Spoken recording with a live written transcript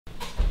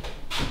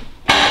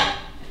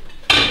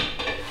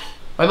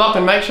Hey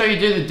Lachlan, make sure you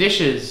do the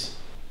dishes.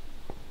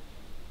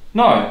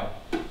 No.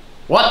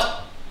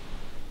 What?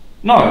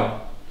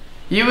 No.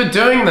 You were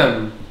doing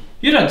them.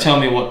 You don't tell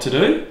me what to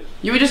do.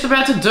 You were just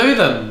about to do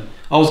them.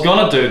 I was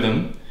gonna do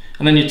them,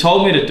 and then you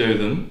told me to do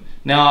them.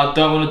 Now I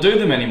don't want to do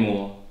them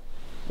anymore.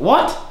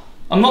 What?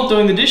 I'm not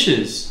doing the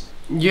dishes.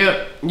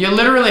 You're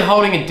literally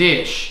holding a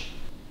dish.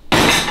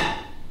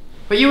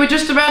 But you were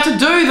just about to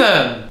do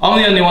them.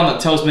 I'm the only one that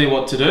tells me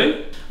what to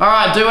do.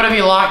 Alright, do whatever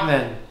you like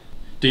then.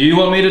 Do you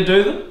want me to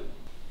do them?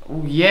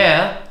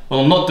 Yeah.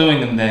 Well, I'm not doing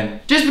them then.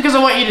 Just because I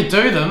want you to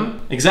do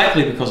them.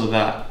 Exactly because of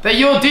that. They're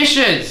your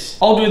dishes.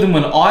 I'll do them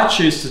when I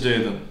choose to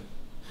do them.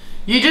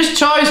 You just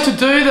chose to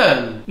do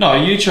them. No,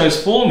 you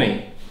chose for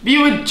me.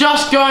 You were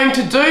just going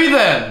to do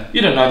them. You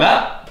don't know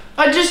that.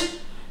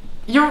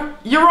 You're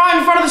right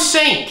in front of the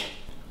sink.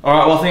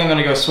 Alright, well I think I'm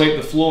gonna go sweep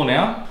the floor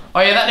now.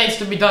 Oh yeah, that needs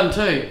to be done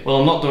too. Well,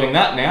 I'm not doing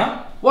that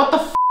now. What the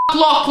f***,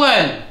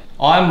 Lachlan?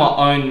 I'm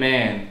my own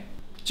man.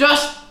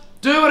 Just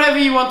do whatever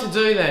you want to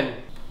do then.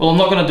 Well, I'm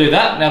not gonna do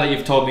that now that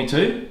you've told me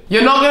to.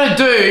 You're not gonna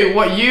do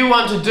what you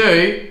want to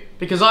do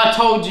because I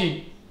told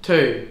you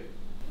to.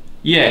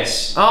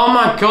 Yes. Oh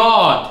my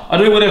god. I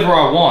do whatever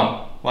I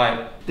want.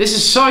 Wait. This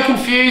is so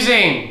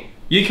confusing.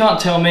 You can't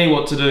tell me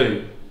what to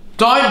do.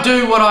 Don't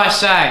do what I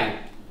say.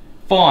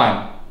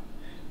 Fine.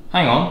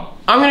 Hang on.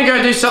 I'm gonna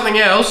go do something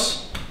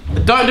else.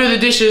 But don't do the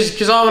dishes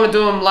because I want to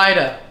do them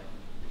later.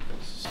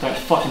 Don't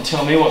fucking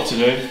tell me what to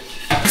do.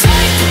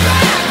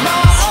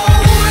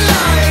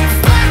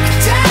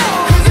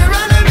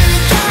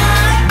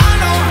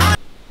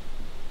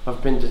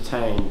 I've been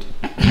detained.